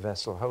ugly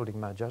vessel holding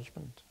my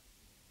judgment.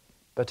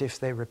 But if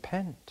they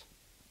repent,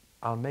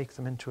 I'll make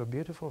them into a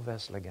beautiful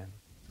vessel again.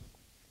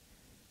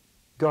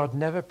 God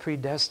never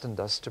predestined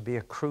us to be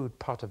a crude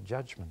pot of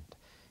judgment.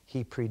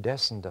 He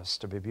predestined us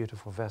to be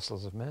beautiful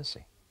vessels of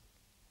mercy.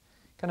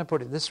 Can I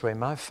put it this way?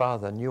 My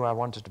father knew I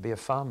wanted to be a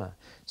farmer,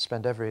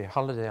 spent every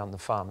holiday on the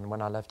farm, and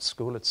when I left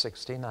school at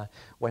 16, I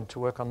went to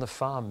work on the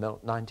farm,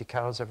 milked 90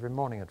 cows every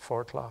morning at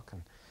 4 o'clock,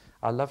 and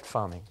I loved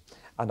farming.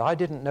 And I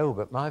didn't know,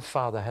 but my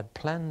father had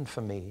planned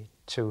for me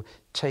to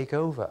take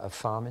over a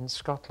farm in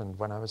Scotland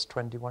when I was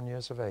 21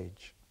 years of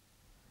age,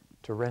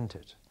 to rent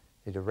it.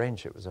 He'd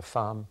arranged it was a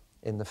farm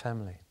in the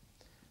family.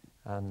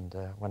 And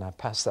when I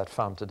pass that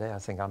farm today, I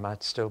think I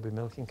might still be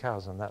milking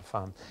cows on that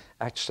farm.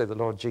 Actually, the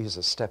Lord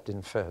Jesus stepped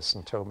in first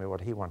and told me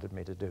what he wanted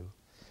me to do.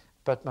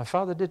 But my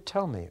father did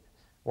tell me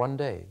one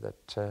day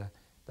that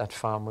that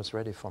farm was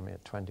ready for me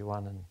at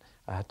 21, and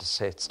I had to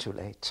say it's too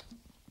late.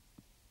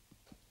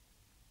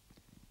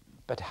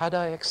 But had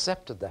I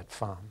accepted that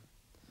farm,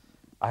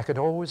 I could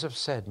always have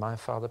said my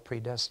father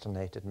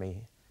predestinated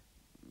me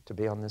to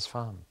be on this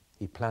farm.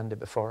 He planned it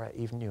before I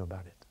even knew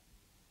about it.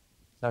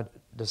 Now,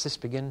 does this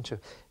begin to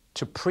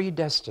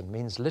predestine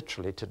means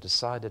literally to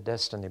decide a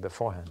destiny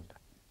beforehand.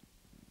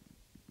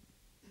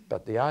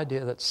 But the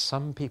idea that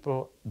some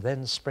people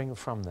then spring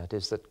from that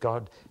is that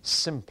God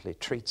simply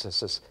treats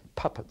us as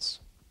puppets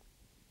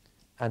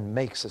and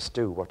makes us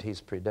do what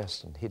he's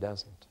predestined. He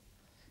doesn't.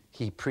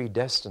 He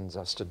predestines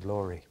us to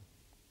glory.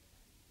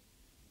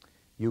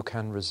 You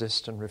can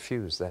resist and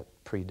refuse that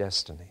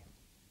predestiny,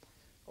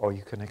 or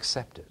you can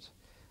accept it.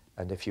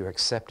 And if you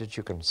accept it,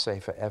 you can say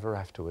forever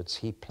afterwards,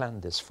 he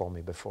planned this for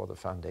me before the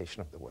foundation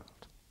of the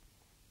world.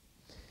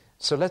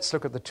 So let's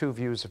look at the two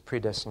views of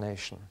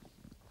predestination.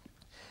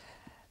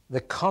 The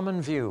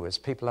common view, as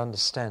people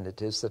understand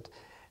it, is that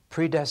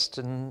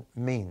predestined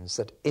means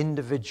that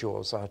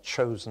individuals are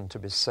chosen to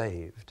be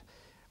saved,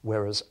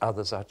 whereas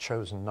others are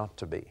chosen not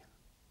to be.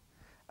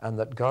 And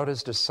that God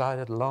has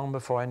decided long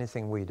before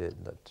anything we did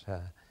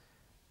that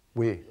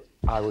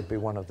I would be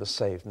one of the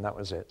saved, and that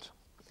was it.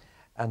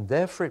 And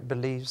therefore it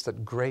believes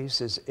that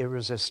grace is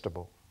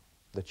irresistible,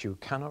 that you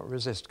cannot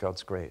resist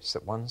God's grace,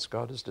 that once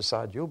God has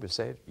decided you'll be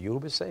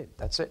saved.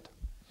 That's it.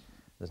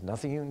 There's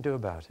nothing you can do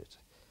about it.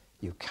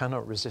 You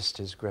cannot resist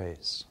his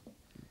grace.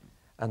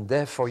 And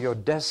therefore your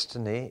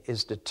destiny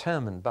is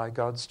determined by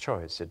God's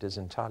choice. It is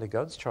entirely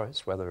God's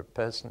choice whether a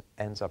person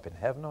ends up in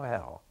heaven or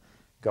hell.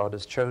 God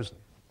has chosen,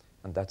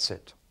 and that's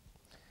it.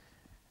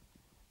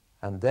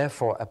 And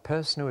therefore a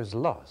person who is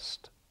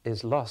lost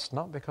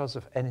not because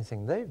of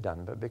anything they've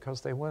done, but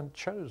because they weren't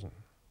chosen.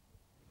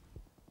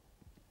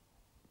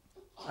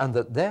 And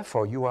that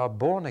therefore you are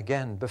born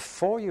again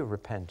before you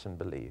repent and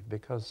believe,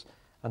 because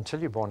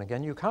until you're born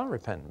again, you can't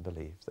repent and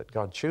believe. That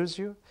God chooses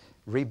you,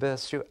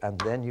 rebirths you, and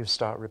then you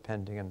start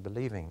repenting and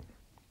believing.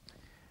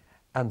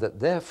 And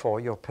that therefore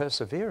your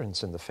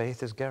perseverance in the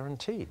faith is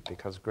guaranteed,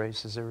 because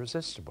grace is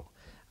irresistible.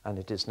 And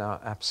it is now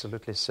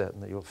absolutely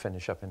certain that you'll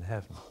finish up in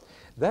heaven.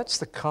 That's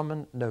the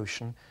common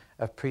notion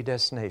of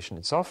predestination.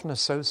 It's often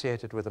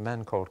associated with a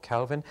man called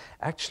Calvin.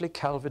 Actually,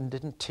 Calvin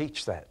didn't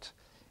teach that.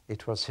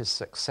 It was his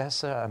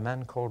successor, a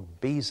man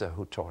called Beza,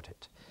 who taught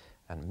it.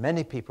 And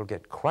many people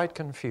get quite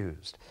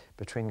confused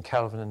between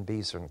Calvin and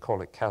Beza and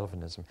call it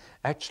Calvinism.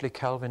 Actually,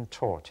 Calvin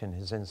taught in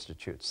his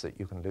institutes that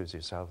you can lose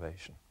your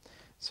salvation.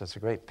 So it's a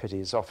great pity.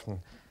 He's often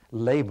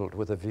labeled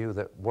with a view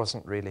that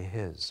wasn't really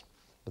his.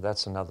 But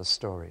that's another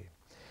story.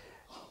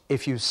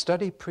 If you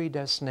study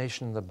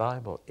predestination in the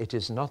Bible, it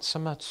is not so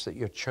much that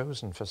you're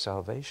chosen for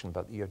salvation,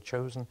 but that you're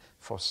chosen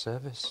for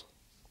service.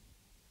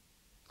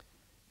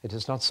 It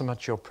is not so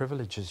much your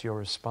privilege as your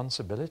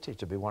responsibility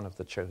to be one of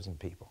the chosen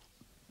people.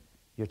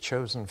 You're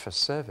chosen for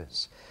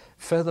service.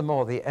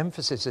 Furthermore, the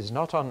emphasis is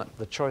not on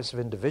the choice of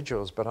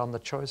individuals, but on the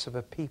choice of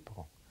a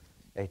people,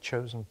 a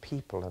chosen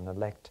people, an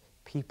elect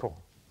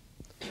people.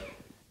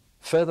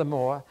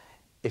 Furthermore,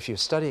 if you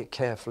study it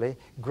carefully,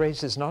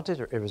 grace is not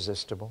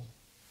irresistible.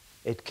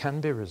 It can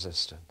be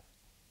resisted.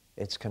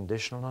 It's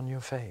conditional on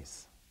your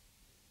faith.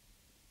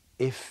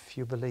 If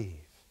you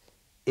believe,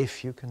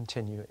 if you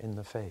continue in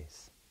the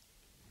faith.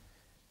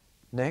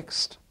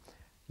 Next,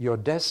 your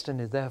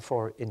destiny,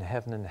 therefore, in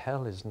heaven and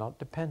hell is not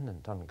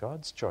dependent on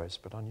God's choice,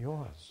 but on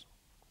yours.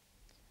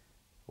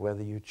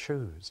 Whether you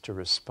choose to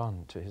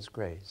respond to his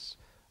grace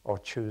or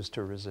choose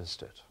to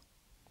resist it.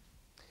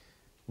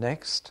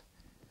 Next,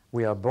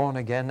 we are born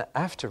again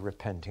after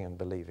repenting and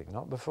believing,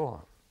 not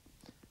before.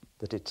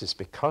 That it is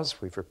because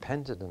we've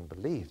repented and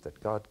believed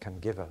that God can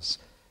give us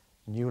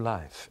new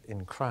life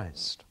in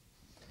Christ.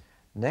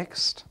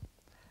 Next,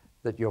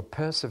 that your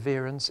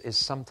perseverance is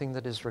something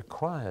that is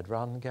required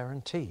rather than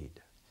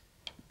guaranteed.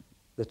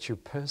 That you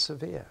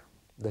persevere,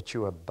 that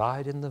you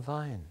abide in the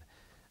vine,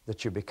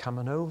 that you become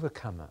an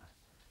overcomer,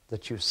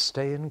 that you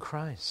stay in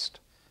Christ,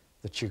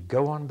 that you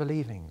go on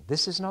believing.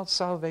 This is not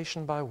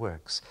salvation by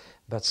works,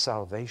 but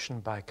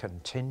salvation by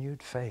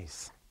continued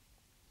faith.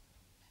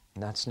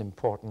 And that's an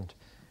important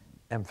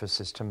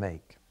emphasis to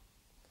make.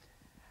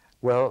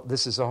 Well,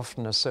 this is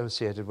often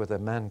associated with a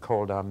man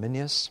called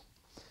Arminius,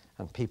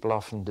 and people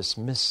often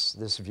dismiss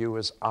this view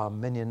as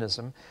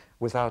Arminianism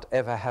without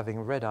ever having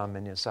read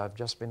Arminius. I've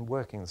just been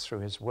working through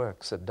his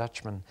works, a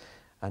Dutchman,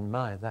 and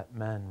that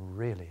man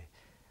really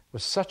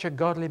was such a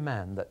godly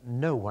man that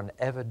no one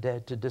ever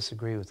dared to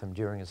disagree with him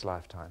during his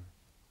lifetime.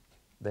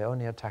 They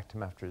only attacked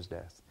him after his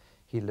death.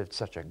 He lived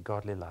such a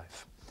godly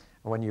life.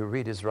 And when you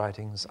read his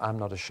writings, I'm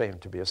not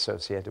ashamed to be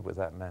associated with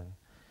that man.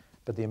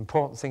 But the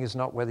important thing is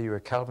not whether you're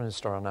a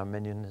Calvinist or an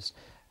Arminianist.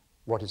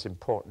 What is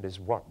important is,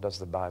 what does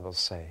the Bible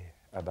say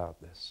about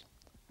this?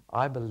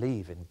 I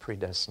believe in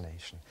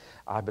predestination.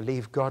 I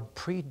believe God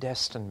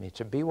predestined me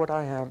to be what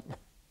I am.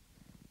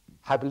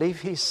 I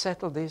believe he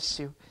settled the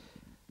issue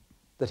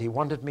that he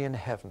wanted me in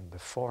heaven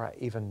before I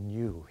even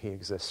knew he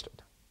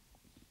existed.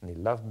 And he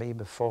loved me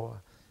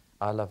before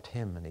I loved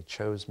him, and he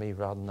chose me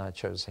rather than I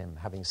chose him.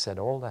 Having said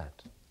all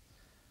that,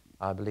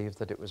 I believe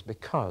that it was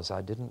because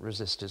I didn't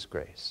resist his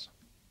grace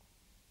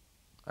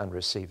and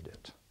received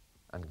it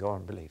and go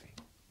on believing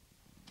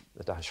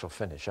that I shall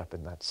finish up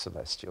in that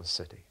celestial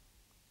city.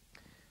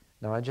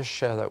 Now, I just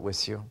share that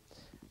with you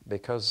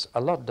because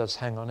a lot does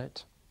hang on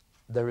it.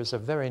 There is a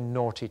very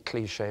naughty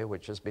cliche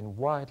which has been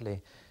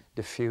widely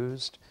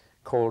diffused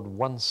called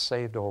once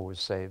saved, always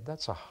saved.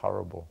 That's a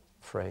horrible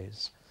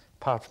phrase.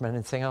 Apart from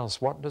anything else,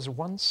 what does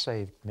once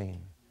saved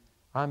mean?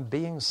 I'm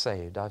being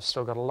saved. I've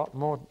still got a lot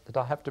more that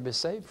I have to be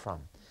saved from.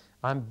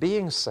 I'm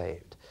being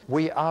saved.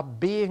 We are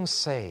being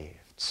saved.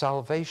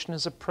 Salvation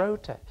is a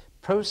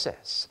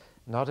process,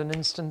 not an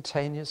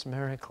instantaneous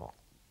miracle.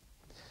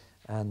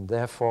 And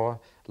therefore,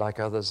 like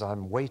others,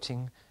 I'm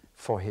waiting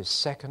for his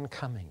second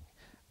coming,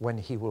 when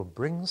he will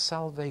bring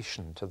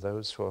salvation to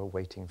those who are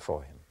waiting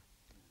for him.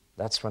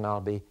 That's when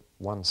I'll be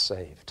once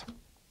saved,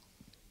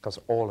 because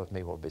all of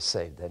me will be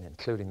saved then,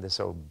 including this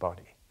old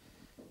body.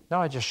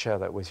 Now, I just share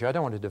that with you. I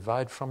don't want to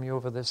divide from you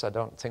over this. I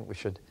don't think we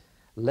should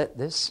let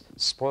this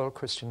spoil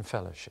Christian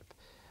fellowship.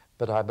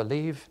 But I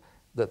believe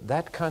that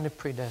that kind of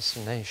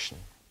predestination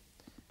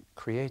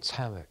creates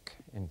havoc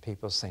in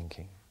people's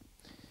thinking,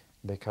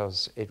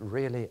 because it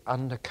really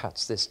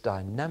undercuts this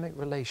dynamic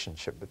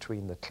relationship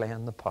between the clay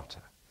and the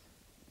potter.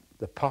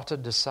 The potter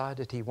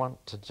decided he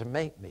wanted to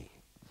make me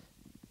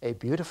a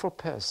beautiful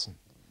person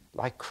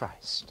like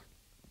Christ.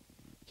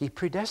 He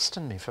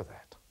predestined me for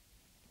that.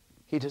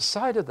 He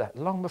decided that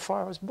long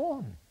before I was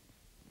born.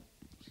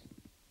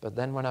 But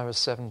then when I was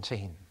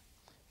 17,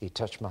 he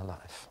touched my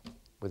life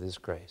with his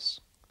grace.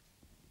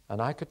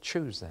 And I could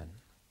choose then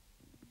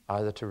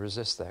either to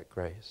resist that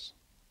grace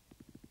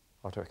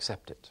or to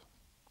accept it.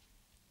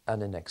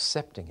 And in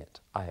accepting it,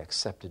 I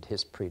accepted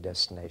his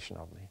predestination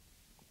of me.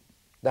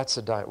 That's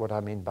what I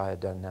mean by a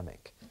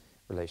dynamic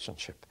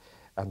relationship.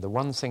 And the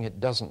one thing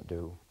it doesn't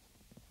do,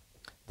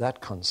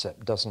 that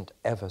concept doesn't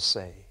ever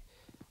say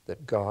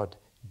that God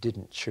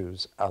didn't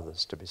choose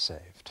others to be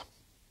saved.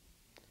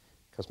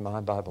 Because my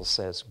Bible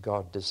says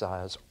God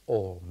desires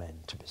all men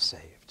to be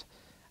saved.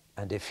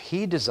 And if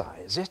he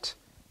desires it,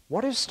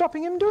 what is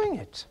stopping him doing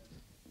it?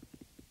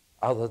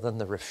 Other than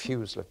the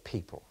refusal of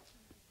people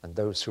and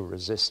those who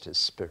resist his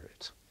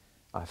spirit.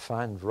 I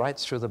find right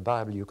through the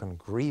Bible you can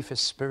grieve his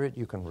spirit,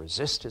 you can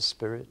resist his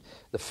spirit.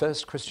 The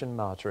first Christian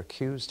martyr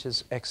accused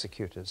his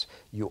executors,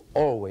 you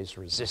always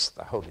resist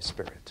the Holy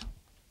Spirit.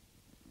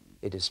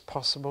 It is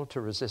possible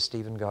to resist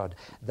even God.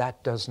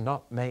 That does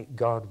not make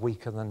God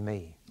weaker than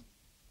me.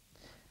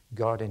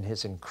 God, in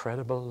his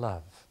incredible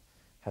love,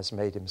 has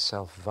made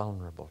himself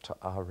vulnerable to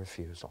our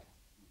refusal.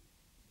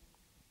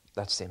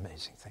 That's the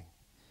amazing thing.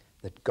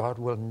 That God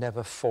will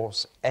never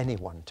force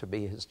anyone to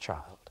be his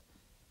child,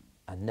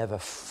 and never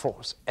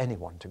force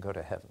anyone to go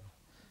to heaven,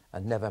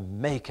 and never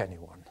make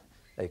anyone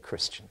a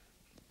Christian.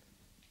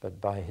 But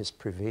by his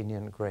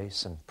prevenient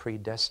grace and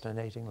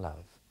predestinating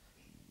love,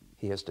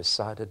 he has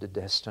decided a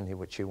destiny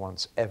which he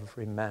wants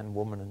every man,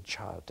 woman, and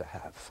child to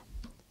have.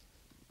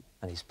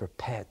 And he's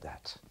prepared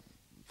that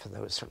for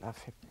those who love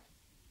him.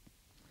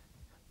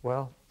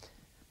 Well,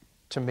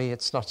 to me,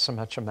 it's not so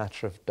much a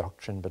matter of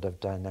doctrine, but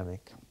of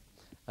dynamic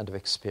and of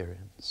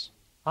experience.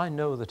 I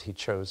know that he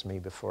chose me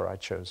before I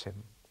chose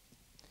him.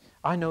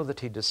 I know that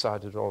he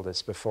decided all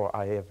this before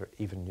I ever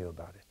even knew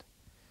about it.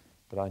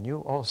 But I knew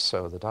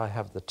also that I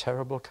have the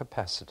terrible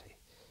capacity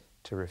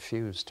to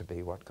refuse to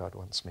be what God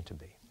wants me to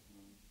be.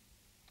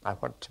 I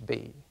want to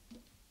be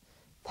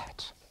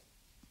that.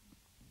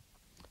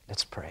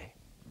 Let's pray.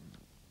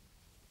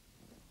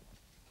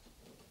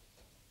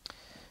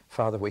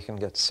 Father, we can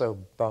get so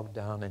bogged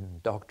down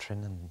in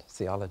doctrine and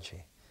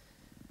theology,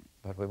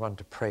 but we want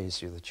to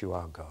praise you that you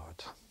are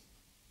God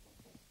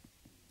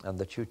and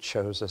that you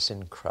chose us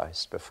in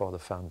Christ before the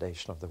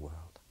foundation of the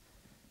world.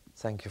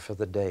 Thank you for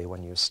the day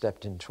when you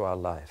stepped into our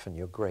life and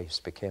your grace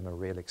became a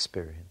real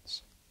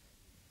experience.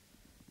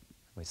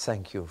 We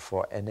thank you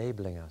for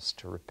enabling us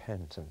to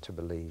repent and to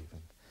believe,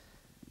 and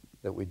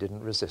that we didn't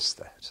resist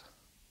that.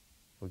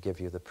 We give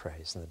you the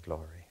praise and the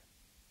glory.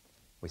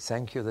 We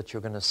thank you that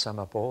you're going to sum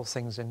up all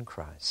things in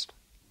Christ,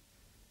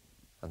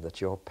 and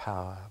that your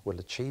power will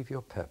achieve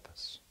your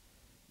purpose,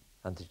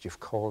 and that you've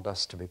called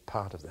us to be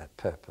part of that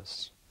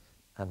purpose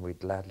And we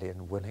gladly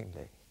and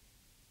willingly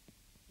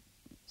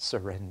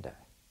surrender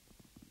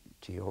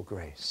to your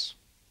grace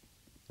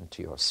and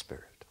to your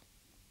Spirit,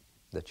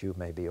 that you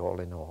may be all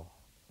in all,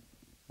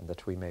 and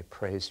that we may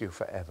praise you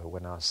forever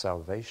when our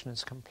salvation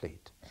is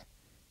complete,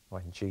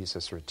 when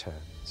Jesus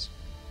returns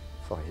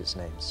for his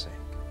name's sake.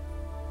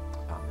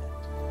 Amen.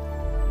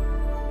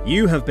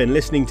 You have been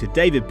listening to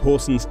David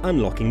Pawson's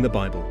Unlocking the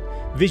Bible.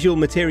 Visual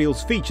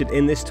materials featured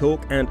in this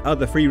talk and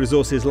other free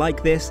resources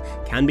like this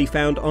can be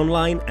found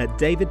online at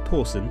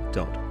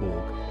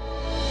davidpawson.org.